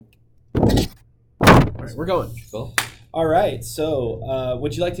right, we're going. Cool. All right, so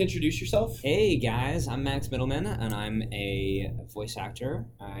would you like to introduce yourself? Hey guys, I'm Max Mittelman, and I'm a voice actor.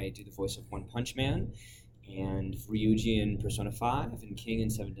 I do the voice of One Punch Man, and Ryuji in Persona 5, and King in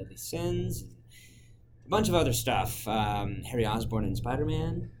Seven Deadly Sins, and a bunch of other stuff. Harry Osborn in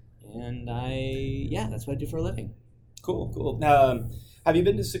Spider-Man, and that's what I do for a living. Cool. Have you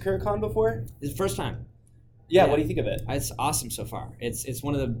been to SakuraCon before? It's the first time. Yeah, what do you think of it? It's awesome so far. It's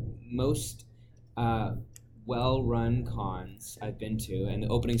one of the most well-run cons I've been to, and the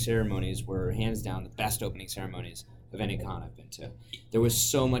opening ceremonies were hands down the best opening ceremonies of any con I've been to. There was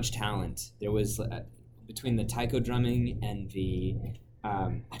so much talent. There was between the taiko drumming and the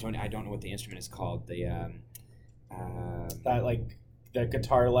I don't know what the instrument is called. That like the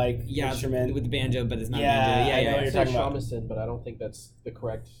guitar-like instrument with the banjo, but it's not banjo. banjo. I know what you're talking about. Shamisen, but I don't think that's the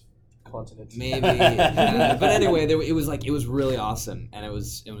correct continent. Maybe, but anyway, it was really awesome, and it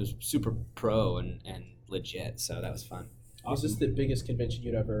was super pro and legit. So that was fun. Awesome. Is this the biggest convention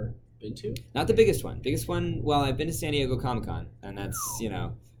you'd ever been to? Not the biggest one. Biggest one. Well, I've been to San Diego Comic-Con, and that's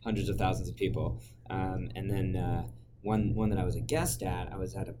hundreds of thousands of people. And then one that I was a guest at, I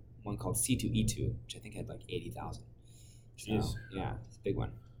was at one called C2E2, which I think had like 80,000. So, yeah, it's a big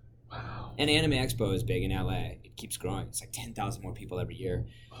one. Wow. And Anime Expo is big in LA. It keeps growing. It's like 10,000 more people every year.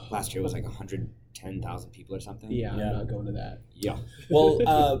 Last year was like 110,000 people or something. Yeah, I'm not going to that. Yeah. Well,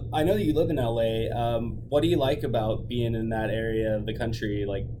 I know that you live in LA. What do you like about being in that area of the country?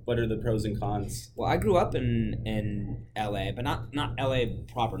 Like, what are the pros and cons? Well, I grew up in LA, but not LA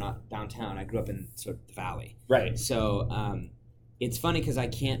proper, not downtown. I grew up in sort of the valley. Right. So it's funny because I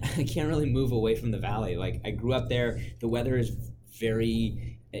can't really move away from the valley. Like I grew up there. The weather is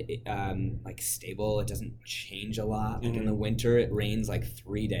very like stable. It doesn't change a lot. Like in the winter, it rains like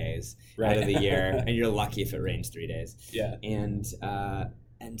 3 days out of the year, and you're lucky if it rains 3 days. Yeah. And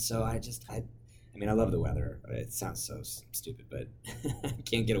so I mean, I love the weather. It sounds so stupid, but I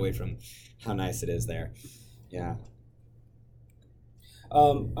can't get away from how nice it is there. Yeah.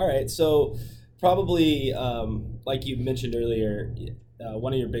 All right. So probably, like you mentioned earlier,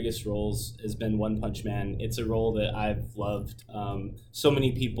 one of your biggest roles has been One Punch Man. It's a role that I've loved. So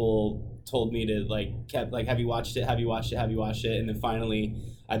many people told me to have you watched it? Have you watched it? Have you watched it? And then finally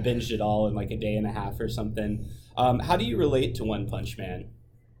I binged it all in like a day and a half or something. How do you relate to One Punch Man?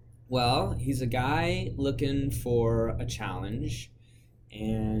 Well, he's a guy looking for a challenge,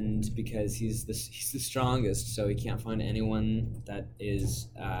 and because he's the strongest, so he can't find anyone that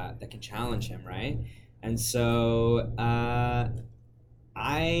can challenge him, right? And so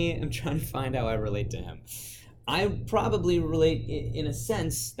I am trying to find how I relate to him. I probably relate in a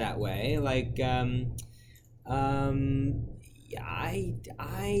sense that way. Like, I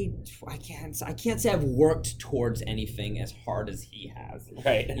can't say I've worked towards anything as hard as he has.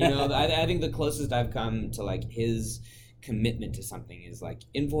 Right. I think the closest I've come to like his commitment to something is like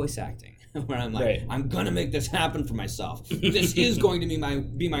in voice acting, where I'm like, right. I'm gonna make this happen for myself. This is going to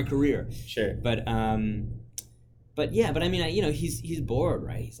be my career. Sure. But I mean, he's bored,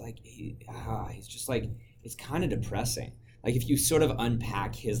 right? He's like, he's just like, it's kind of depressing. Like if you sort of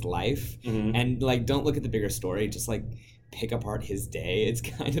unpack his life and like don't look at the bigger story, just like pick apart his day, it's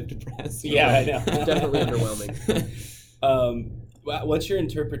kind of depressing. Yeah, I know. Definitely underwhelming. What's your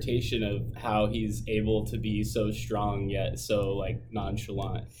interpretation of how he's able to be so strong yet so like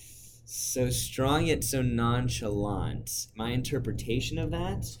nonchalant? So strong yet so nonchalant. My interpretation of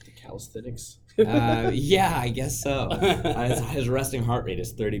that? The calisthenics. Yeah, I guess so. His resting heart rate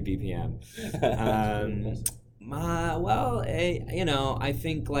is 30 BPM. I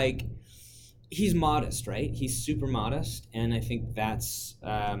think like he's modest, right? He's super modest, and I think that's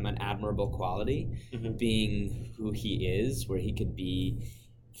an admirable quality, being who he is, where he could be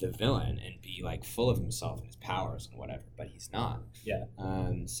the villain and be like full of himself and his powers and whatever, but he's not. Yeah.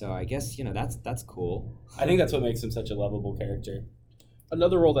 So I guess that's cool. I think that's what makes him such a lovable character.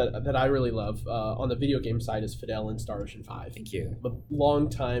 Another role that I really love on the video game side is Fidel in Star Ocean 5. Thank you. I'm a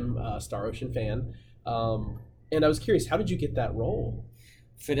longtime Star Ocean fan. And I was curious, how did you get that role?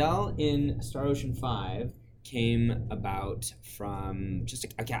 Fidel in Star Ocean 5 came about from just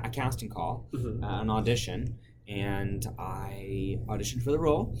a casting call, an audition, and I auditioned for the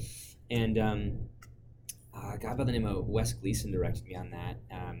role. And a guy by the name of Wes Gleason directed me on that.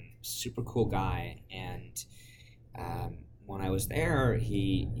 Super cool guy, and when I was there,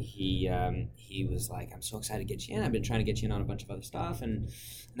 he was like, "I'm so excited to get you in. I've been trying to get you in on a bunch of other stuff," and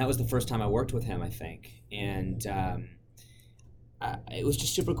that was the first time I worked with him, I think, and it was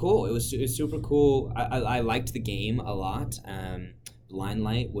just super cool. It was super cool. I liked the game a lot.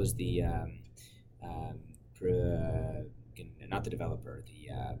 Limelight was the not the developer,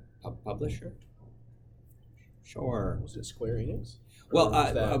 the publisher. Sure. Was it Square Enix? Well,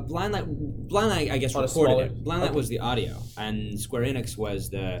 Was that- Blind Light, I guess, On a recorded smaller- it. Blind Light okay. was the audio, and Square Enix was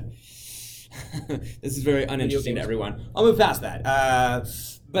the. This is very uninteresting to games. everyone. I'll move past that.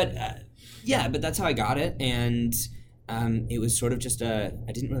 But that's how I got it, and it was sort of just I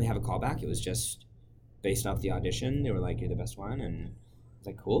didn't really have a callback. It was just based off the audition. They were like, "You're the best one," and I was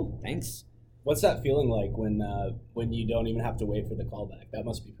like, "Cool, thanks." What's that feeling like when you don't even have to wait for the callback? That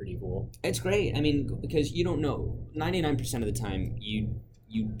must be pretty cool. It's great. I mean, because you don't know. 99% of the time, you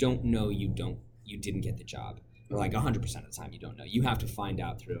don't know you didn't get the job. Or like 100% of the time, you don't know. You have to find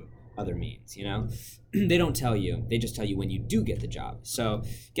out through other means, you know? They don't tell you. They just tell you when you do get the job. So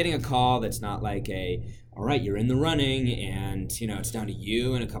getting a call that's not like all right, you're in the running and, it's down to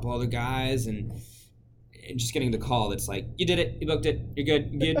you and a couple other guys and just getting the call that's like, you did it, you booked it, you're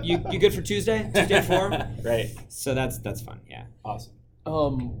good, you good for Tuesday at 4? Right. So that's fun, yeah. Awesome.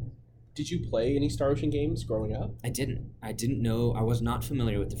 Did you play any Star Ocean games growing up? I didn't know. I was not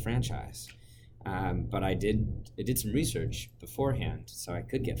familiar with the franchise, but I did some research beforehand, so I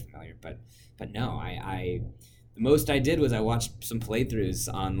could get familiar. But no, the most I did was I watched some playthroughs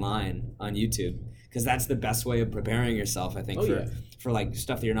online on YouTube because that's the best way of preparing yourself. I think for like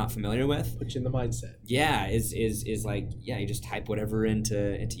stuff that you're not familiar with. Put you in the mindset. Yeah, is like you just type whatever into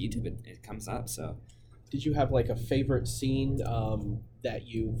YouTube, it comes up. So. Did you have like a favorite scene that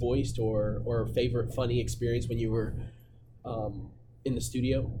you voiced or favorite funny experience when you were in the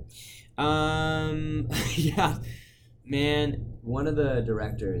studio? Yeah, man. One of the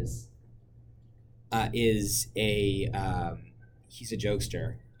directors is he's a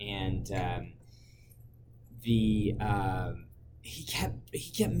jokester, and he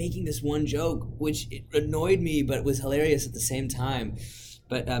kept making this one joke, which it annoyed me, but it was hilarious at the same time.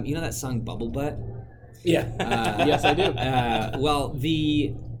 But you know that song Bubble Butt? Yeah. Yes, I do. Well,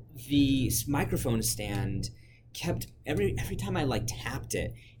 the microphone stand kept every time I like tapped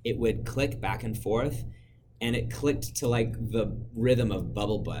it, it would click back and forth, and it clicked to like the rhythm of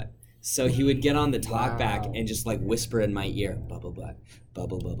Bubble Butt. So he would get on the talkback and just like whisper in my ear, "Bubble Butt,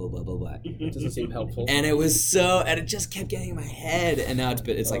 bubble bubble bubble butt." It doesn't seem helpful. And it was and it just kept getting in my head, and now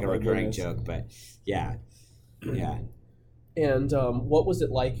it's like a recurring joke. But yeah. And what was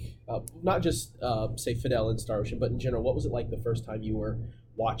it like, not just, say, Fidel and Star Ocean, but in general, what was it like the first time you were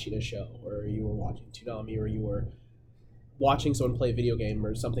watching a show, or you were watching Toonami, or you were watching someone play a video game,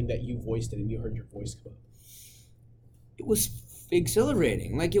 or something that you voiced it and you heard your voice come up? It was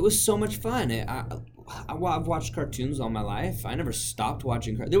exhilarating. Like, it was so much fun. I've watched cartoons all my life. I never stopped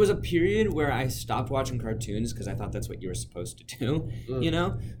watching cartoons. There was a period where I stopped watching cartoons because I thought that's what you were supposed to do,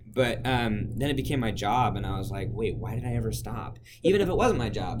 But then it became my job, and I was like, wait, why did I ever stop? Even if it wasn't my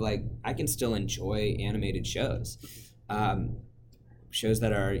job, like, I can still enjoy animated shows. Shows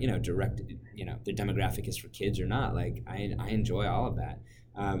that are, directed, their demographic is for kids or not. Like, I enjoy all of that.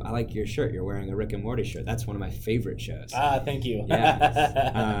 I like your shirt. You're wearing a Rick and Morty shirt. That's one of my favorite shows. Thank you.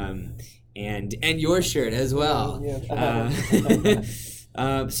 Yeah. And your shirt as well.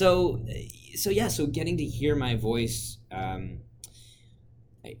 So getting to hear my voice,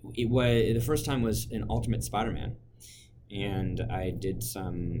 the first time was in Ultimate Spider-Man, and I did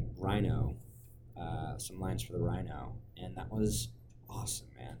some Rhino, some lines for the Rhino, and that was awesome,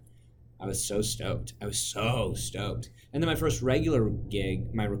 man. I was so stoked. And then my first regular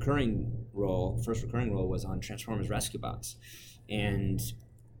gig, my first recurring role was on Transformers Rescue Bots. And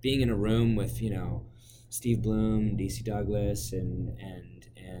being in a room with, Steve Bloom, DC Douglas, and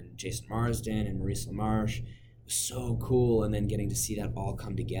Jason Marsden and Maurice LaMarche was so cool. And then getting to see that all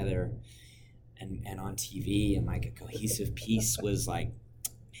come together and on TV and like a cohesive piece was like,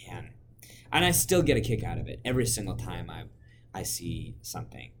 man. And I still get a kick out of it every single time I see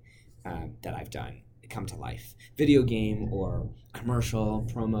something that I've done come to life. Video game or commercial,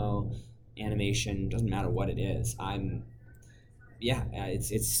 promo, animation, doesn't matter what it is.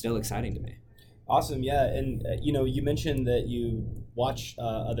 It's still exciting to me. Awesome, yeah. And, you mentioned that you watch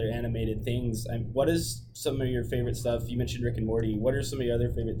other animated things. What is some of your favorite stuff? You mentioned Rick and Morty. What are some of your other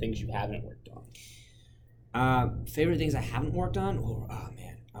favorite things you haven't worked on? Favorite things I haven't worked on? Oh, man.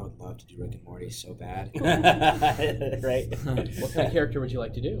 I would love to do Rick and Morty so bad. Right. What kind of character would you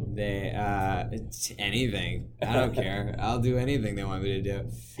like to do? It's anything. I don't care. I'll do anything they want me to do.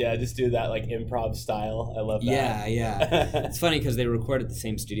 Yeah, just do that like improv style. I love that. Yeah. It's funny because they record at the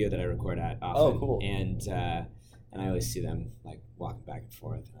same studio that I record at often. Oh, cool. And I always see them like walking back and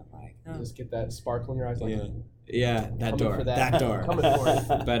forth, and I'm like, oh. Just get that sparkle in your eyes. Like, yeah, that door. For that door. Coming for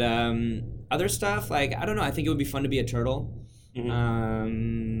it. But other stuff, like, I don't know. I think it would be fun to be a turtle. Mm-hmm.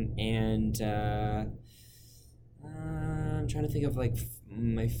 I'm trying to think of like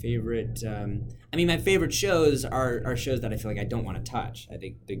my favorite. My favorite shows are shows that I feel like I don't want to touch. I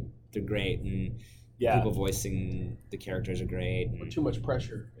think they're great, and people voicing the characters are great. Or too much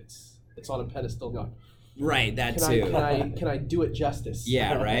pressure. It's on a pedestal. Going, right, that too. Can I do it justice?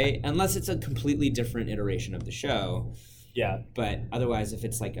 Yeah, right. Unless it's a completely different iteration of the show. Yeah. But otherwise, if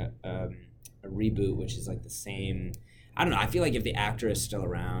it's like a reboot, which is like the same, I don't know. I feel like if the actor is still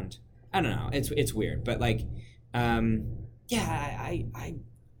around, I don't know. It's weird, but like, I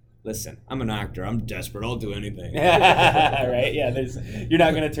listen. I'm an actor. I'm desperate. I'll do anything. Right? Yeah. You're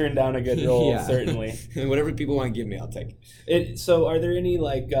not going to turn down a good role, certainly. Whatever people want to give me, I'll take it. So, are there any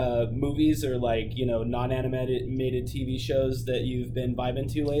like movies or like non-animated TV shows that you've been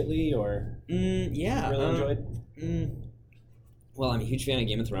vibing to lately, or really enjoyed? Well, I'm a huge fan of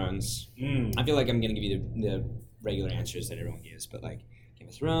Game of Thrones. I feel like I'm going to give you the regular answers that everyone gives, but like Game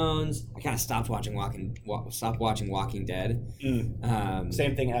of Thrones. I kind of stopped watching Walking Dead.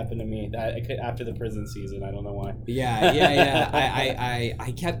 Same thing happened to me after the prison season. I don't know why. Yeah.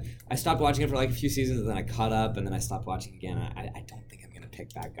 I stopped watching it for like a few seasons, and then I caught up, and then I stopped watching again. I don't think I'm going to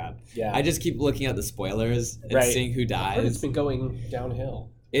pick back up. Yeah. I just keep looking at the spoilers and seeing who dies. It's been going downhill.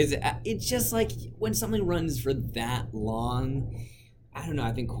 It's just like when something runs for that long, I don't know.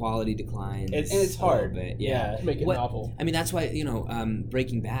 I think quality declines. And it's hard. Bit. To make it novel. I mean, that's why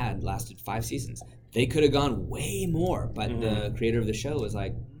Breaking Bad lasted 5 seasons. They could have gone way more, but the creator of the show was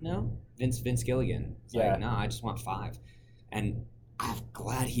like, no, Vince Gilligan. It's like, no, I just want 5, and I'm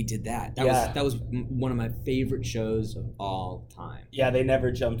glad he did that. That was one of my favorite shows of all time. Yeah, they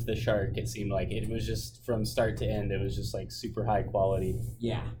never jumped the shark. It seemed like it was just from start to end. It was just like super high quality.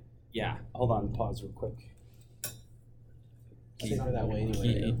 Yeah. Hold on, pause real quick. Can you that way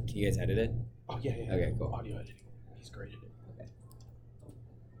anyway? Can you guys edit it? Oh yeah. Okay, cool. Audio editing. He's great at it. Okay.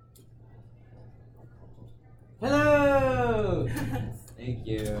 Hello. Thank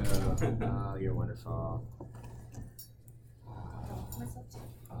you. Oh, you're wonderful.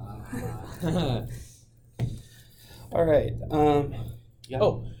 All right.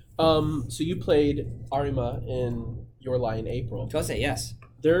 So you played Arima in Your Lie in April. Kosei, yes.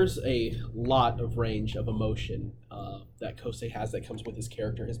 There's a lot of range of emotion that Kosei has that comes with his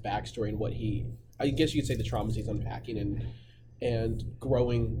character, his backstory, and what I guess you could say the traumas he's unpacking and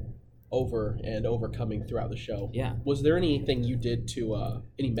growing over and overcoming throughout the show. Yeah. Was there anything you did to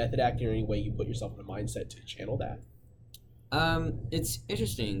any method acting or any way you put yourself in a mindset to channel that? It's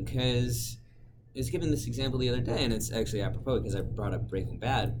interesting because I was given this example the other day, and it's actually apropos because I brought up Breaking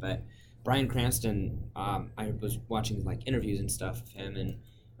Bad, but Bryan Cranston, I was watching like interviews and stuff of him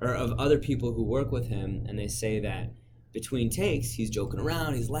or of other people who work with him, and they say that between takes, he's joking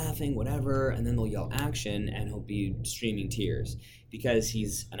around, he's laughing, whatever, and then they'll yell action, and he'll be streaming tears because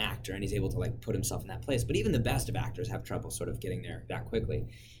he's an actor and he's able to like put himself in that place. But even the best of actors have trouble sort of getting there that quickly.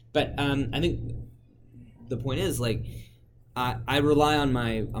 But I think the point is like I rely on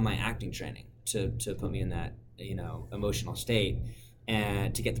my acting training to put me in that emotional state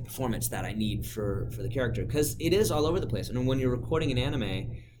and to get the performance that I need for the character, because it is all over the place. And when you're recording an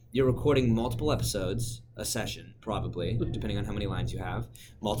anime, you're recording multiple episodes a session, probably, depending on how many lines you have,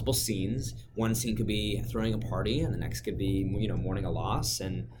 multiple scenes. One scene could be throwing a party, and the next could be mourning a loss,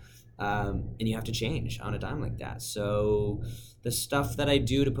 and you have to change on a dime like that. So the stuff that I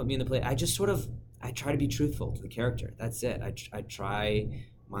do to put me in the play, I try to be truthful to the character. That's it. I try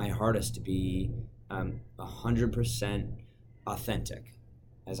my hardest to be 100% authentic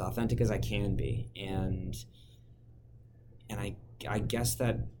as I can be, and I guess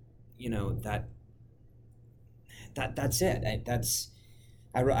that that's it.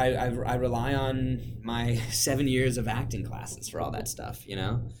 I rely on my 7 years of acting classes for all that stuff.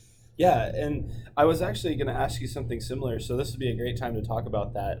 Yeah, and I was actually going to ask you something similar, so this would be a great time to talk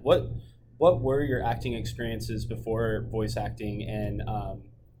about that. What were your acting experiences before voice acting, and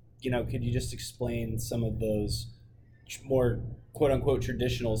could you just explain some of those more quote-unquote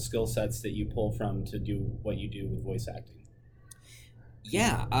traditional skill sets that you pull from to do what you do with voice acting?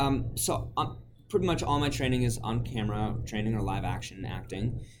 Yeah, so pretty much all my training is on camera training or live action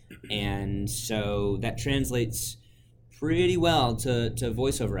acting, and so that translates pretty well to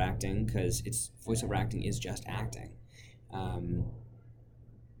voiceover acting, because voiceover acting is just acting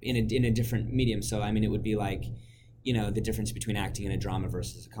in a different medium. So I mean, it would be like the difference between acting in a drama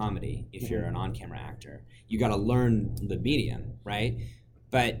versus a comedy. If you're an on-camera actor, you got to learn the medium, right?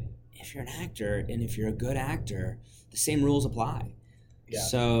 But if you're an actor and if you're a good actor, the same rules apply. Yeah.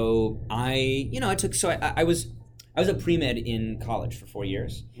 So I was a pre-med in college for 4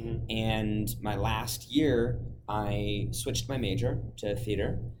 years, and my last year I switched my major to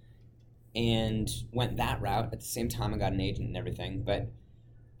theater and went that route. At the same time, I got an agent and everything, but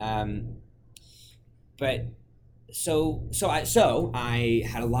But so I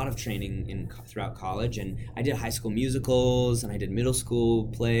had a lot of training throughout college, and I did high school musicals, and I did middle school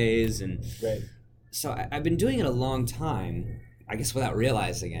plays, and Right. so I've been doing it a long time, I guess without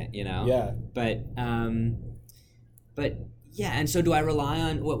realizing it, you know. Yeah. But yeah, and so do I rely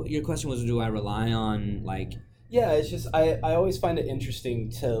on what your question was? Do I rely on like? Yeah, it's just I always find it interesting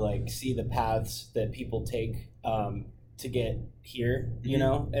to like see the paths that people take to get here, you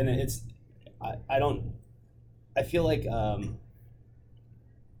know, and it's I feel like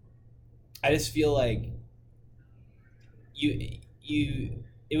I just feel like you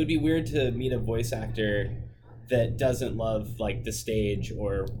it would be weird to meet a voice actor that doesn't love like the stage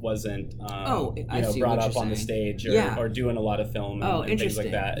or wasn't brought up on the stage or doing a lot of film and things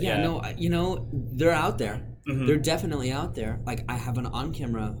like that. Yeah, no, you know, they're out there. Mm-hmm. They're definitely out there. Like I have an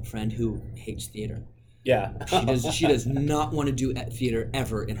on-camera friend who hates theater. Yeah. She does not want to do theater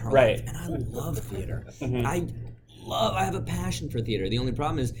ever in her life. And I love theater. Mm-hmm. I have a passion for theater. The only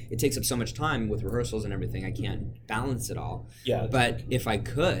problem is it takes up so much time with rehearsals and everything. I can't balance it all. Yeah. But if I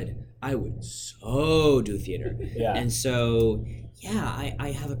could, I would so do theater. Yeah. And so, yeah,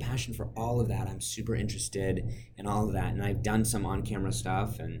 I have a passion for all of that. I'm super interested in all of that. And I've done some on-camera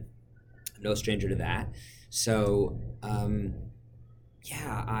stuff, and I'm no stranger to that. So,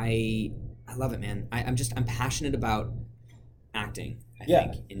 yeah, I love it, man. I'm passionate about acting, I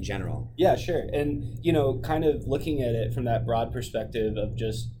think, in general. Yeah, sure. And, you know, kind of looking at it from that broad perspective of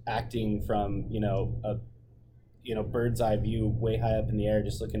just acting from, a bird's eye view way high up in the air,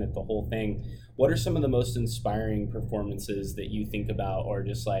 just looking at the whole thing. What are some of the most inspiring performances that you think about, or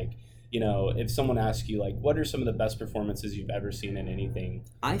just like, you know, if someone asks you, like, what are some of the best performances you've ever seen in anything?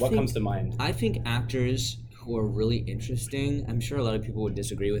 What comes to mind? I think actors who are really interesting, I'm sure a lot of people would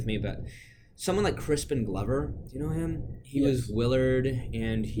disagree with me, but someone like Crispin Glover, do you know him? He was Willard,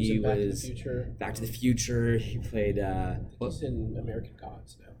 and he was Back to the Future. He played... he's in American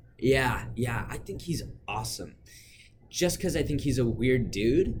Gods now. Yeah, I think he's awesome. Just because I think he's a weird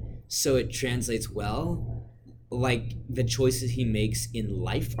dude, so it translates well. Like, the choices he makes in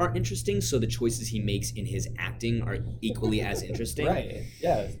life are interesting, so the choices he makes in his acting are equally as interesting. Right,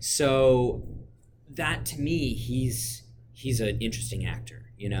 yeah. So, that, to me, he's an interesting actor,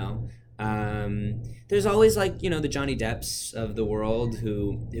 you know? There's always, like, you know, the Johnny Depps of the world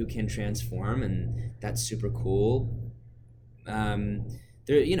who can transform, and that's super cool.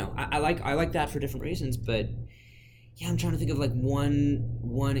 You know, I like that for different reasons, but yeah, I'm trying to think of like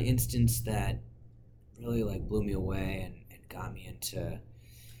one instance that really like blew me away and got me into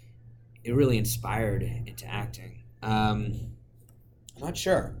it, really inspired into acting. I'm not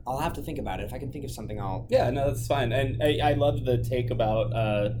sure. I'll have to think about it. If I can think of something, I'll... Yeah, no, that's fine. And I love the take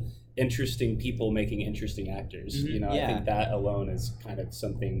about interesting people making interesting actors. Mm-hmm. You know, I think that alone is kind of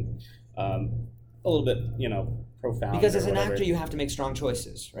something a little bit, you know, profound. Because as an actor, you have to make strong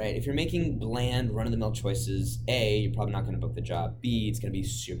choices, right? If you're making bland, run-of-the-mill choices, A, you're probably not going to book the job. B, it's going to be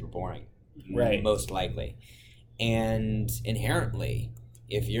super boring, right? Most likely. And inherently,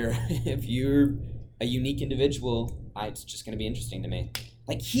 if you're a unique individual, it's just going to be interesting to me.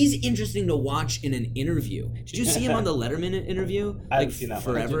 Like, he's interesting to watch in an interview. Did you see him on the Letterman interview? I've seen that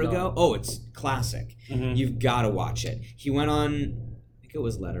forever ago. Oh, it's classic. Mm-hmm. You've got to watch it. He went on, I think it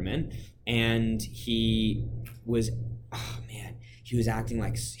was Letterman, and he was, oh man, he was acting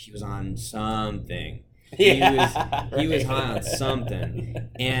like he was on something. He was high on something.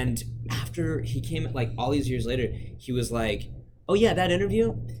 And after he came, like all these years later, he was like, oh yeah, that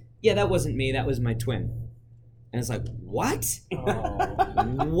interview? Yeah, that wasn't me, that was my twin. And it's like, what? Oh.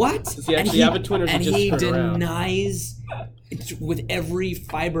 What? Does he actually have a twin, or is he just turned around? Denies, with every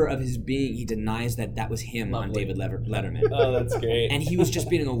fiber of his being, he denies that was him. Lovely. On David Letterman. Oh, that's great. And he was just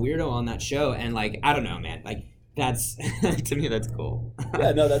being a weirdo on that show, and like, I don't know, man. Like, that's, to me, that's cool.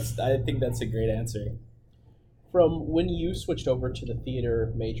 Yeah, no, I think that's a great answer. From when you switched over to the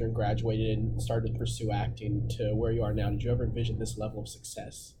theater major and graduated and started to pursue acting to where you are now, did you ever envision this level of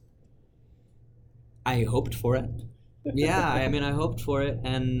success? I hoped for it. Yeah, I mean, I hoped for it,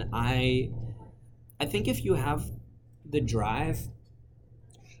 and I think if you have the drive,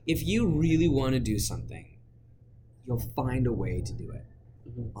 if you really want to do something, you'll find a way to do it.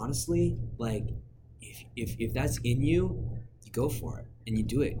 Mm-hmm. Honestly, like, if that's in you, you go for it, and you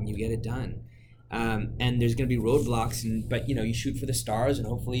do it, and you get it done. And there's going to be roadblocks, but you know, you shoot for the stars, and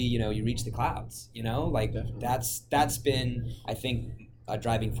hopefully, you know, you reach the clouds. You know, like that's been, I think, a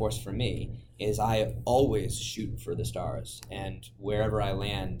driving force for me. Is I always shoot for the stars, and wherever I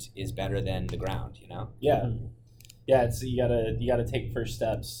land is better than the ground. You know. Yeah, yeah. It's you gotta take first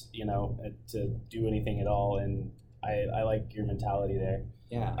steps. You know, to do anything at all, and I like your mentality there.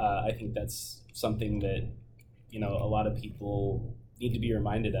 Yeah. I think that's something that, a lot of people need to be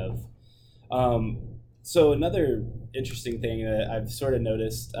reminded of. So another interesting thing that I've sort of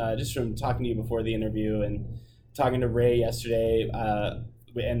noticed, just from talking to you before the interview and talking to Ray yesterday,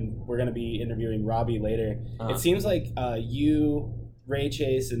 and we're going to be interviewing Robbie later. It seems like you, Ray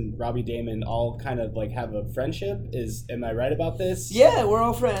Chase, and Robbie Damon all kind of like have a friendship. Am I right about this? Yeah, we're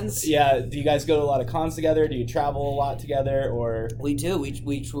all friends. Yeah. Do you guys go to a lot of cons together? Do you travel a lot together? Or we do.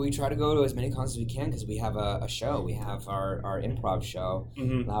 We try to go to as many cons as we can because we have a show. We have our improv show,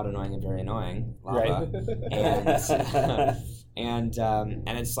 Loud, Annoying, and Very Annoying, Lava. Right. And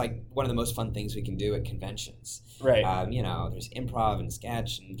it's like one of the most fun things we can do at conventions. Right. There's improv and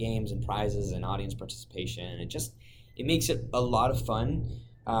sketch and games and prizes and audience participation. It makes it a lot of fun.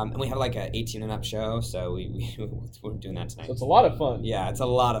 And we have like a 18 and up show, so we're doing that tonight. So it's a lot of fun. Yeah, it's a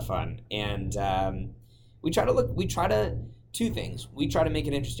lot of fun. And we try to two things. We try to make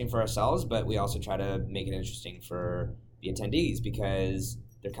it interesting for ourselves, but we also try to make it interesting for the attendees because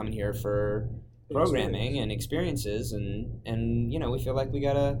they're coming here for programming and experiences, and we feel like we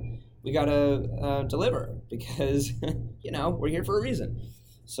gotta deliver because we're here for a reason.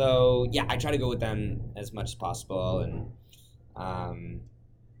 So yeah, I try to go with them as much as possible, and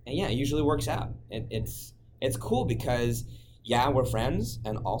yeah, it usually works out. It's cool because we're friends,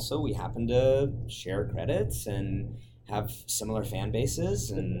 and also we happen to share credits and have similar fan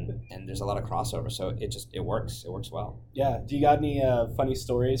bases, and there's a lot of crossover, so it works well. Yeah. Do you got any funny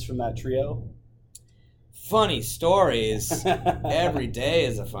stories from that trio? Funny stories. Every day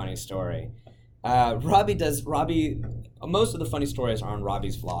is a funny story. Robbie, most of the funny stories are on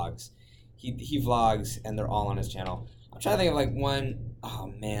Robbie's vlogs. He vlogs, and they're all on his channel. I'm trying to think of like one.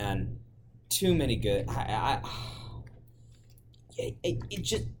 Oh man, too many good.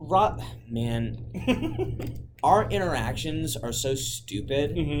 Man. Our interactions are so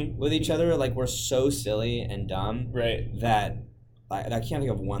stupid with each other. Like, we're so silly and dumb, right? That I can't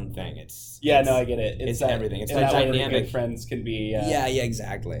think of one thing. No, I get it. It's everything. It's that dynamic. Good friends can be. Yeah,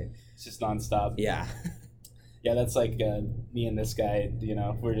 exactly. It's just nonstop. Yeah. Yeah, that's like me and this guy.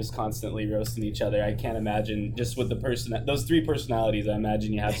 We're just constantly roasting each other. I can't imagine just with those three personalities. I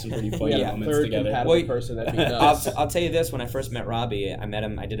imagine you have some pretty funny moments together. Person that'd be nuts. I'll tell you this: when I first met Robbie, I met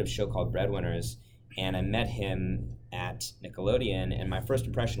him. I did a show called Breadwinners, and I met him at Nickelodeon, and my first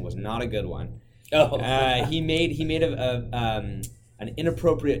impression was not a good one. Oh. He made an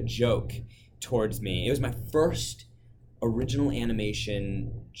inappropriate joke towards me. It was my first original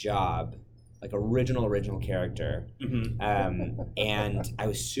animation job, like original character. And I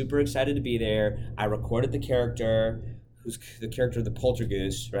was super excited to be there. I recorded the character, who's the character of the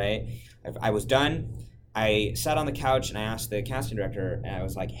Poltergeist, right? I was done. I sat on the couch and I asked the casting director, and I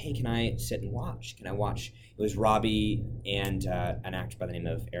was like, hey, can I sit and watch? Can I watch? It was Robbie and an actor by the name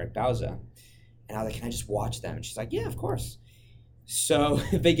of Eric Bauza. And I was like, can I just watch them? And she's like, yeah, of course. So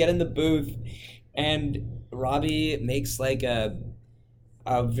they get in the booth, and Robbie makes like a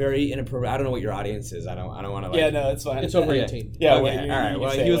very inappropriate. I don't know what your audience is. I don't want to. Yeah, no, it's fine. It's over 18. Yeah. Okay. All right.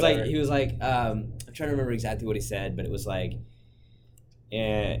 Well, he was like. I'm trying to remember exactly what he said, but it was like,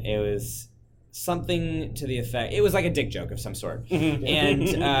 it was something to the effect. It was like a dick joke of some sort,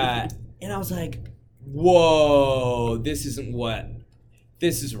 and I was like, whoa, this isn't what.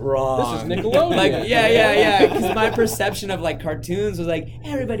 This is wrong. This is Nickelodeon. Like, yeah. Because my perception of like cartoons was like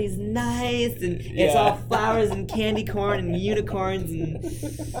everybody's nice and it's all flowers and candy corn and unicorns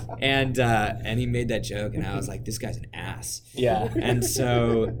and he made that joke, and I was like, this guy's an ass. Yeah. And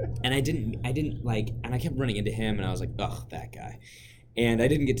so I didn't like, and I kept running into him, and I was like, ugh, that guy. And I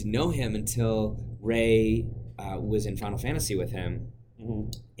didn't get to know him until Ray was in Final Fantasy with him,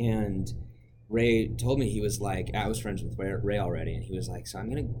 and Ray told me, he was like, I was friends with Ray already, and he was like, so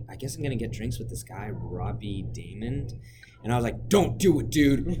I guess I'm gonna get drinks with this guy, Robbie Damon. And I was like, don't do it,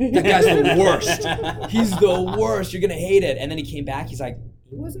 dude. That guy's the worst. He's the worst. You're gonna hate it. And then he came back, he's like,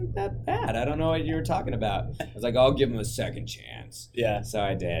 he wasn't that bad. I don't know what you were talking about. I was like, I'll give him a second chance. Yeah. So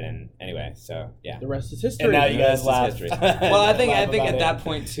I did, and anyway, so yeah. The rest is history. And now you guys laugh. Well, I think at that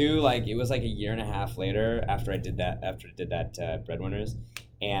point too, like it was like a year and a half later after I did that Breadwinners,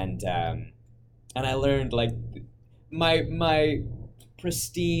 and I learned like my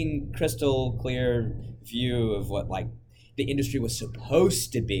pristine, crystal clear view of what like the industry was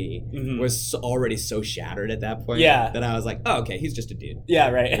supposed to be was already so shattered at that point. Yeah. That I was like, oh, okay, he's just a dude.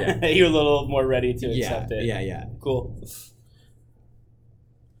 Yeah, right. Yeah. You're a little more ready to accept it. Yeah. Cool.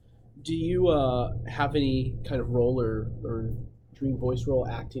 Do you have any kind of role or dream voice role,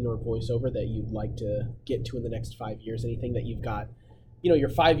 acting or voiceover, that you'd like to get to in the next 5 years? Anything that you've got, your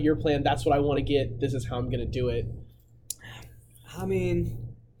 5-year plan, that's what I want to get, this is how I'm going to do it? I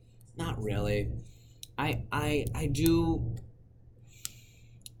mean, not really. I do.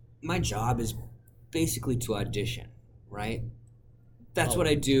 My job is basically to audition, right? That's what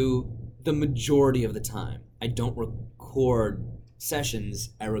I do the majority of the time. I don't record sessions,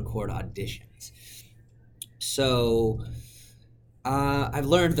 I record auditions. So I've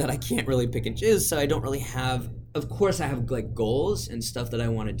learned that I can't really pick and choose, so I don't really have, of course I have like goals and stuff that I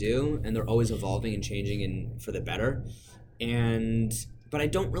want to do, and they're always evolving and changing and for the better. But I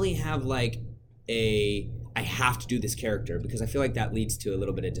don't really have like I have to do this character, because I feel like that leads to a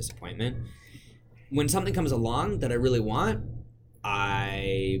little bit of disappointment. When something comes along that I really want,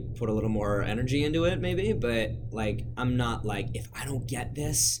 I put a little more energy into it maybe, but like I'm not like, if I don't get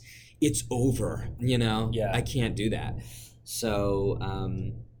this, it's over, you know? Yeah. I can't do that. So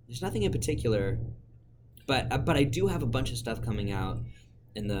there's nothing in particular, but I do have a bunch of stuff coming out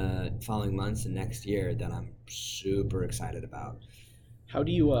in the following months and next year that I'm super excited about. How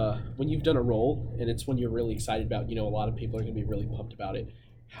do you, when you've done a role and it's one you're really excited about, you know, a lot of people are going to be really pumped about it,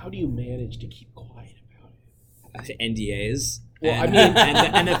 how do you manage to keep quiet about it? NDAs. Well, and, I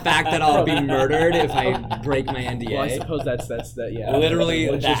mean, and the fact that I'll be murdered if I break my NDA. Well, I suppose that's that. Yeah, Literally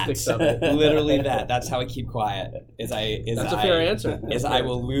the logistics that. of it. Literally that. That's how I keep quiet. That's a fair answer. I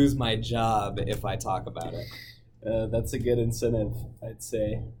will lose my job if I talk about it. That's a good incentive, I'd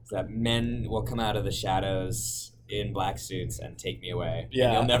say. That men will come out of the shadows in black suits and take me away. Yeah.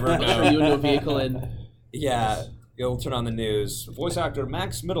 And you'll never Throw know. you into a vehicle and Yeah. You'll turn on the news. Voice actor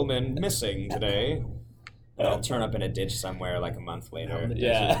Max Mittelman missing today. And I'll turn up in a ditch somewhere like a month later.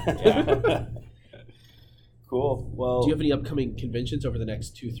 Yeah. Yeah. Cool. Well, do you have any upcoming conventions over the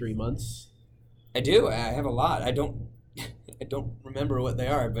next 2-3 months? I do. I have a lot. I don't remember what they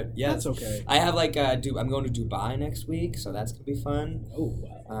are, but yeah, That's okay. I have like I'm going to Dubai next week, so that's gonna be fun. Oh,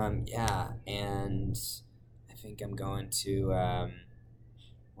 wow. Yeah, and I think I'm going to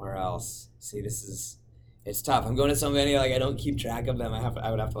where else? See, it's tough. I'm going to so many, like I don't keep track of them.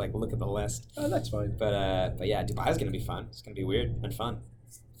 I would have to like look at the list. Oh, that's fine. But yeah, Dubai is gonna be fun. It's gonna be weird and fun.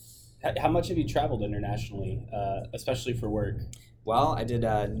 how much have you traveled internationally, especially for work? Well, I did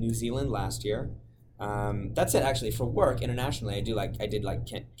New Zealand last year. That's it actually. For work internationally, I did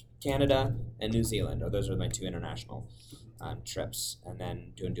Canada and New Zealand, or those are my two international trips. And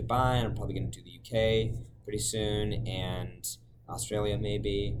then doing Dubai, and I'm probably going to do the UK pretty soon, and Australia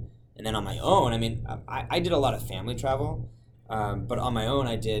maybe. And then on my own, I mean, I did a lot of family travel, but on my own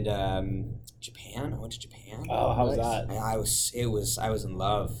I did Japan. I went to Japan. Oh, how was that? I was in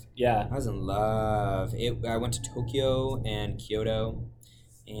love. Yeah. I was in love. I went to Tokyo and Kyoto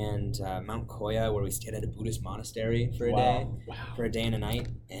and Mount Koya, where we stayed at a Buddhist monastery for a day. Wow. For a day and a night,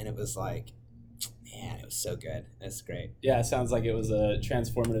 and it was like, man, it was so good. That's great. Yeah, it sounds like it was a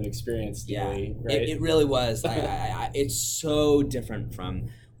transformative experience. Really, Yeah, right? it really was. It's so different from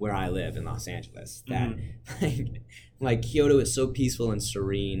where I live in Los Angeles. That like Kyoto is so peaceful and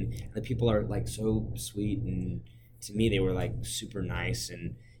serene, and the people are like so sweet, and to me they were like super nice,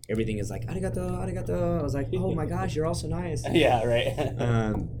 and everything is like arigato, arigato. I was like, oh my gosh, you're all so nice. Yeah, right.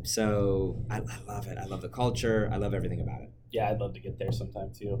 So I love it. I love the culture. I love everything about it. Yeah, I'd love to get there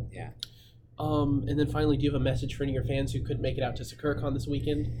sometime too. Yeah. And then finally, do you have a message for any of your fans who couldn't make it out to SakuraCon this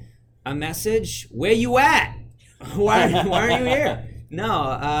weekend? A message? Where you at? Why aren't you here? No,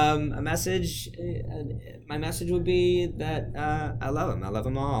 a message. My message would be that I love them. I love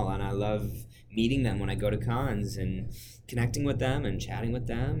them all, and I love meeting them when I go to cons and connecting with them and chatting with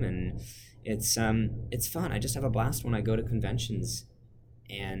them, and it's fun. I just have a blast when I go to conventions,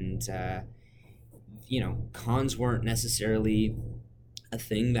 and cons weren't necessarily a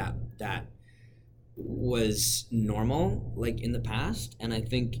thing that was normal like in the past, and I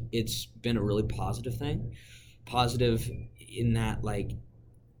think it's been a really positive thing. Positive in that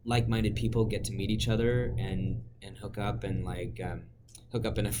like-minded people get to meet each other and hook up and hook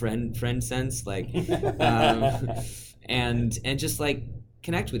up in a friend sense, and just like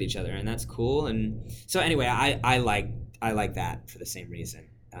connect with each other, and that's cool. And so anyway, I like that for the same reason.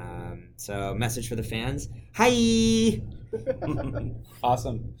 So message for the fans. Hi.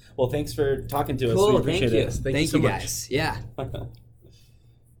 Awesome. Well, thanks for talking to us. Cool. We appreciate Thank you. it. Thank you so much. guys. Yeah.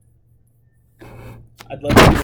 I'd love to